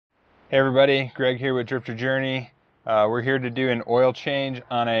Hey everybody, Greg here with Drifter Journey. We're here to do an oil change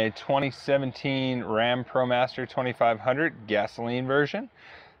on a 2017 Ram Promaster 2500 gasoline version.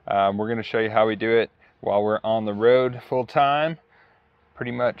 We're going to show you how we do it while we're on the road full time.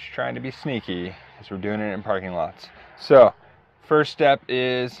 Pretty much trying to be sneaky because we're doing it in parking lots. So, first step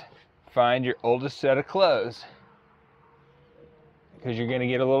is find your oldest set of clothes because you're going to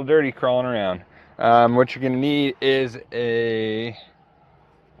get a little dirty crawling around. What you're going to need is a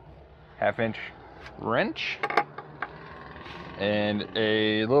 1/2 inch wrench and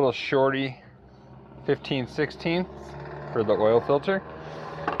a little shorty 15/16 for the oil filter.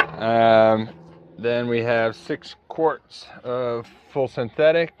 Then we have 6 quarts of full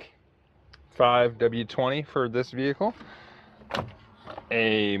synthetic 5 W20 for this vehicle,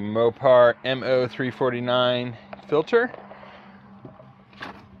 a Mopar MO349 filter,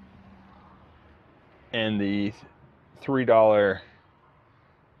 and the $3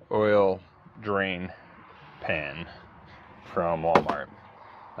 oil drain pan from Walmart.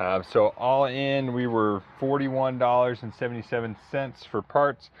 So all in, we were $41.77 for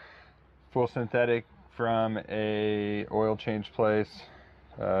parts. Full synthetic from a oil change place,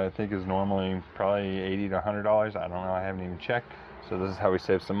 I think is normally probably $80 to $100. I don't know, I haven't even checked. So this is how we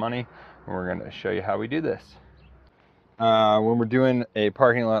save some money, and we're going to show you how we do this. When we're doing a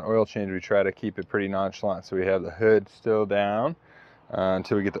parking lot oil change, we try to keep it pretty nonchalant, so we have the hood still down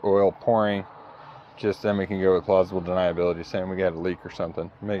until we get the oil pouring. Just then we can go with plausible deniability, saying we got a leak or something,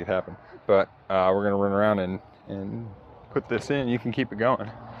 make it happen. But we're gonna run around and put this in. You can keep it going.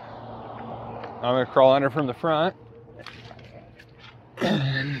 I'm gonna crawl under from the front.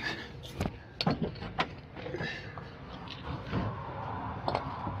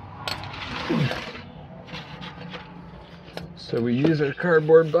 So we use our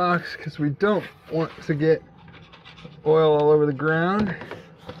cardboard box because we don't want to get oil all over the ground.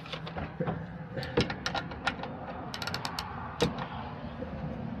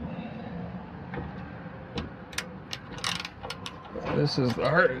 This is the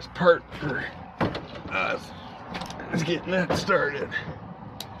hardest part for us, is getting that started.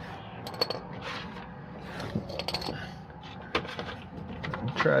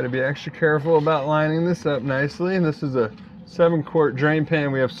 Try to be extra careful about lining this up nicely. And this is a 7-quart drain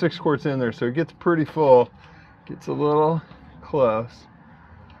pan. We have 6 quarts in there, so it gets pretty full. Gets a little close.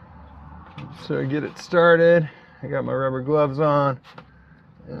 So get it started. I got my rubber gloves on,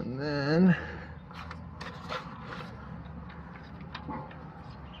 and then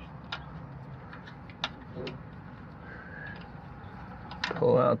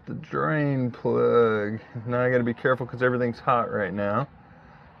pull out the drain plug. Now I gotta be careful because everything's hot right now.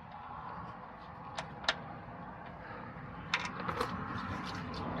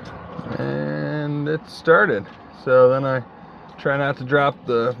 And it's started. So then I try not to drop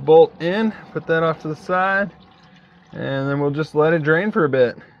the bolt in, put that off to the side, and then we'll just let it drain for a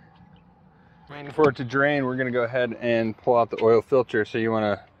bit. Waiting for it to drain, we're gonna go ahead and pull out the oil filter. So you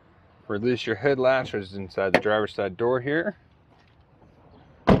wanna release your hood latch, which is inside the driver's side door here.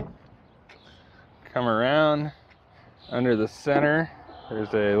 Come around under the center.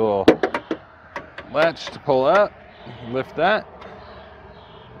 There's a little latch to pull up, lift that.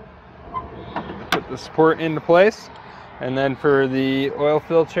 Put the support into place. And then for the oil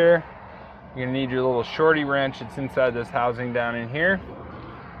filter, you're gonna need your little shorty wrench. It's inside this housing down in here.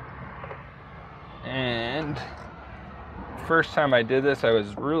 And first time I did this, I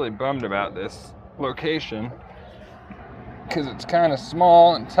was really bummed about this location because it's kind of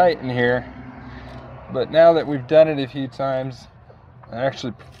small and tight in here. But now that we've done it a few times, I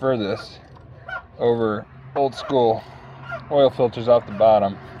actually prefer this over old school oil filters off the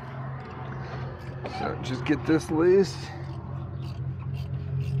bottom. So just get this loose.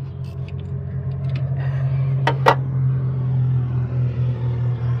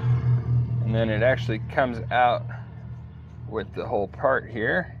 And then it actually comes out with the whole part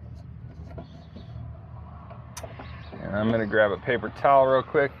here. And I'm gonna grab a paper towel real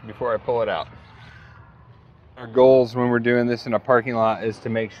quick before I pull it out. Our goals when we're doing this in a parking lot is to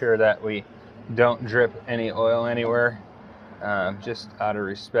make sure that we don't drip any oil anywhere. Just out of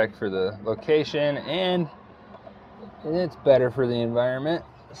respect for the location, and it's better for the environment.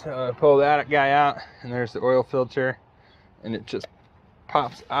 So I pull that guy out, and there's the oil filter, and it just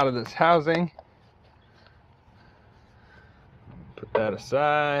pops out of this housing. Put that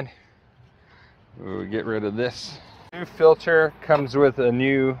aside. We'll get rid of this. New filter comes with a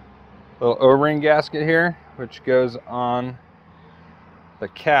new little O-ring gasket here, which goes on the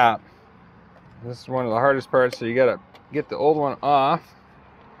cap. This is one of the hardest parts, so you gotta get the old one off,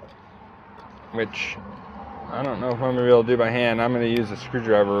 which I don't know if I'm going to be able to do by hand. I'm going to use a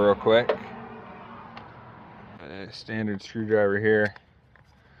screwdriver real quick. A standard screwdriver here.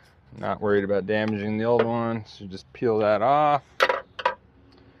 Not worried about damaging the old one, so just peel that off.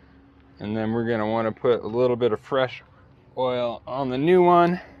 And then we're going to want to put a little bit of fresh oil on the new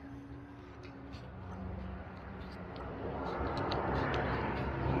one.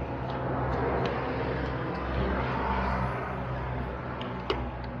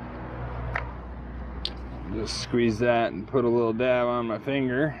 Just squeeze that and put a little dab on my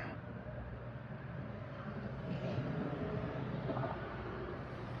finger.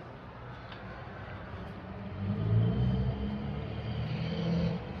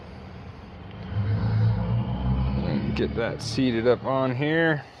 And get that seated up on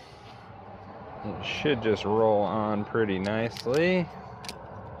here. It should just roll on pretty nicely.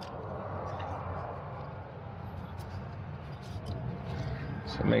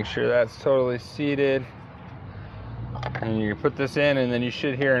 So make sure that's totally seated. And you put this in, and then you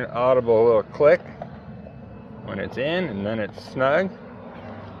should hear an audible little click when it's in, and then it's snug.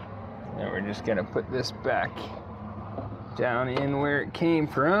 And we're just gonna put this back down in where it came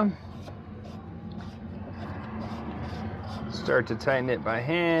from. Start to tighten it by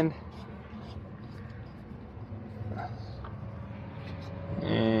hand.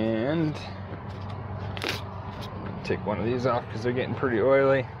 And take one of these off because they're getting pretty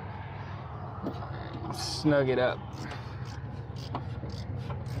oily. Snug it up.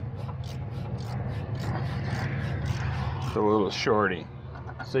 It's a little shorty.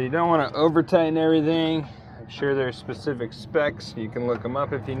 So you don't want to over tighten everything. I'm sure there's specific specs. You can look them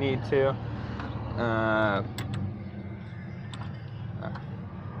up if you need to.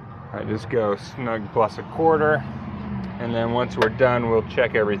 I just go snug plus a quarter, and then once we're done, we'll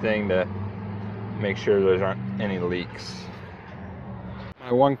check everything to make sure there aren't any leaks.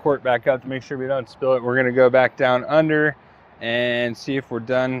 My 1 quart back up to make sure we don't spill it. We're gonna go back down under and see if we're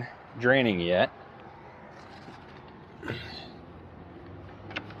done draining yet.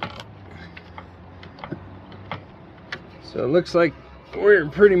 So it looks like we're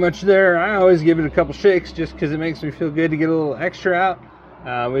pretty much there. I always give it a couple shakes just because it makes me feel good to get a little extra out.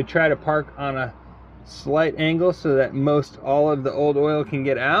 We try to park on a slight angle so that most all of the old oil can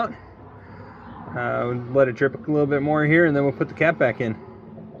get out. Let it drip a little bit more here, and then we'll put the cap back in.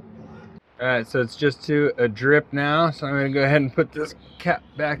 All right, so it's just to a drip now, so I'm going to go ahead and put this cap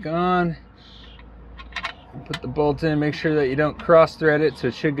back on. Put the bolt in, make sure that you don't cross thread it, so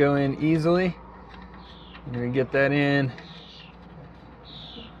it should go in easily. I'm going to get that in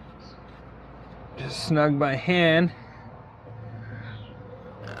just snug by hand.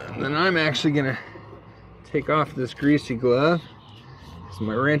 And then I'm actually going to take off this greasy glove so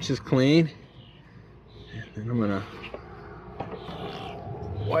my wrench is clean. And I'm going to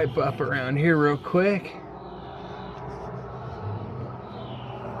wipe up around here real quick.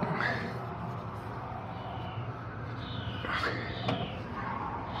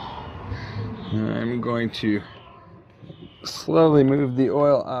 And I'm going to slowly move the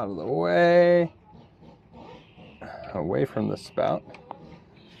oil out of the way, away from the spout.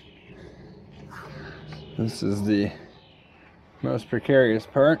 This is the most precarious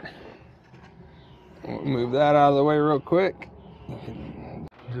part. We'll move that out of the way real quick.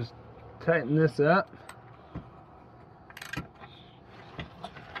 Just tighten this up.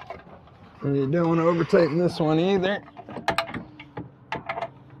 And you don't want to over tighten this one either.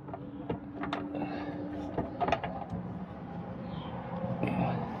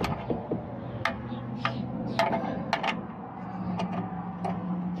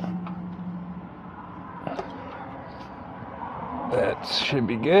 That should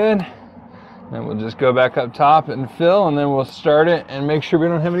be good. Then we'll just go back up top and fill, and then we'll start it and make sure we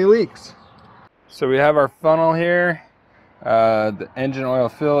don't have any leaks. So we have our funnel here. The engine oil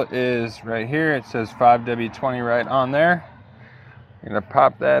fill is right here. It says 5W20 right on there. I'm gonna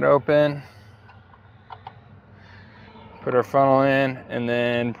pop that open, put our funnel in, and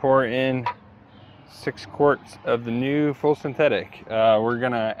then pour in 6 quarts of the new full synthetic. We're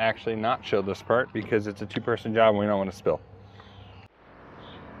gonna actually not show this part because it's a 2-person job and we don't want to spill.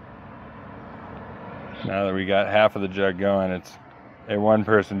 Now that we got half of the jug going, it's a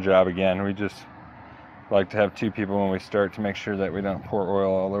 1-person job again. We just like to have 2 people when we start to make sure that we don't pour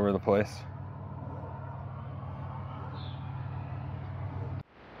oil all over the place.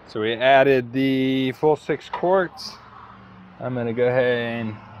 So we added the full 6 quarts. I'm gonna go ahead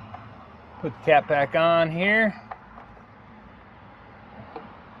and put the cap back on here.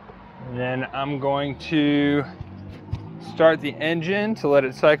 And then I'm going to start the engine to let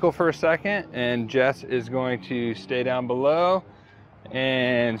it cycle for a second, and Jess is going to stay down below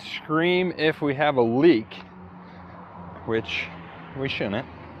and scream if we have a leak. which we shouldn't.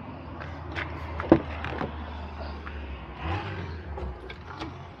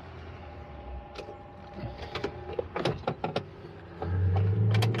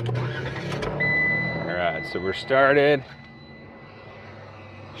 Alright, so we're started.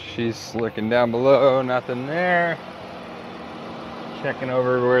 She's looking down below, nothing there. Checking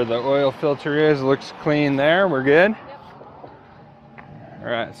over where the oil filter is, looks clean there, we're good.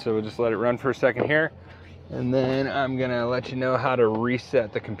 Alright, so we'll just let it run for a second here, and then I'm gonna let you know how to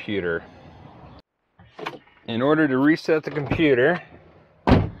reset the computer. In order to reset the computer,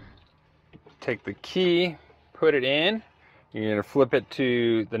 take the key, put it in. You're gonna flip it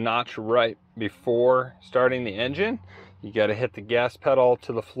to the notch right before starting the engine. You gotta hit the gas pedal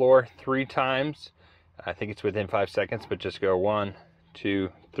to the floor 3 times. I think it's within 5 seconds, but just go 1, 2,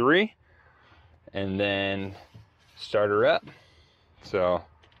 3, and then start her up. So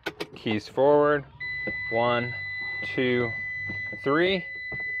keys forward, 1, 2, 3,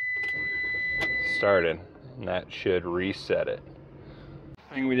 started, and that should reset it.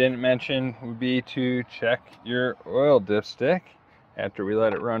 Thing we didn't mention would be to check your oil dipstick after we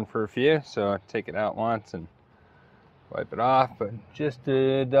let it run for a few. So take it out once and wipe it off, but just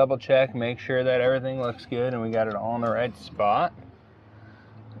to double check, make sure that everything looks good and we got it all in the right spot.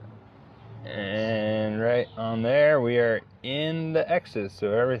 And right on there, we are in the X's,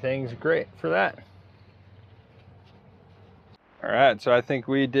 so everything's great for that. All right, so I think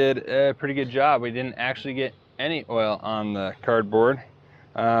we did a pretty good job. We didn't actually get any oil on the cardboard.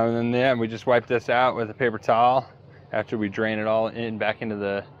 And then yeah, we just wiped this out with a paper towel after we drain it all back into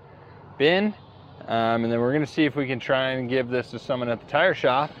the bin. And then we're gonna see if we can try and give this to someone at the tire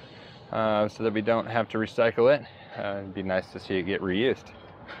shop so that we don't have to recycle it. It'd be nice to see it get reused.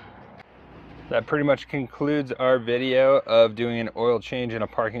 That pretty much concludes our video of doing an oil change in a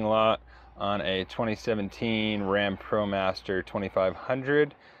parking lot on a 2017 Ram Promaster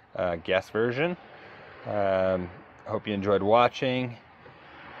 2500 gas version. Hope you enjoyed watching.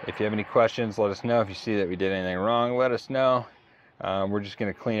 If you have any questions, let us know. If you see that we did anything wrong, let us know. We're just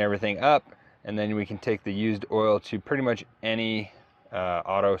going to clean everything up, and then we can take the used oil to pretty much any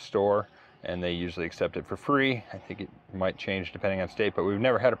auto store, and they usually accept it for free. I think it might change depending on state, but we've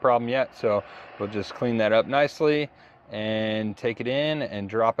never had a problem yet, so we'll just clean that up nicely and take it in and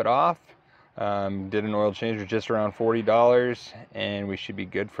drop it off. Did an oil change for just around $40, and we should be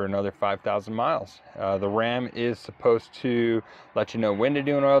good for another 5,000 miles. The Ram is supposed to let you know when to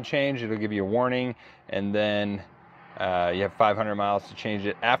do an oil change. It'll give you a warning, and then you have 500 miles to change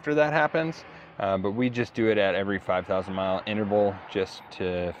it after that happens. But we just do it at every 5,000 mile interval just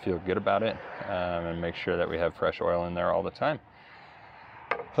to feel good about it and make sure that we have fresh oil in there all the time.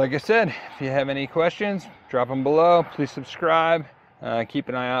 Like I said, if you have any questions, drop them below. Please subscribe. Keep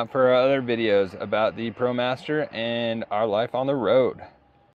an eye out for our other videos about the ProMaster and our life on the road.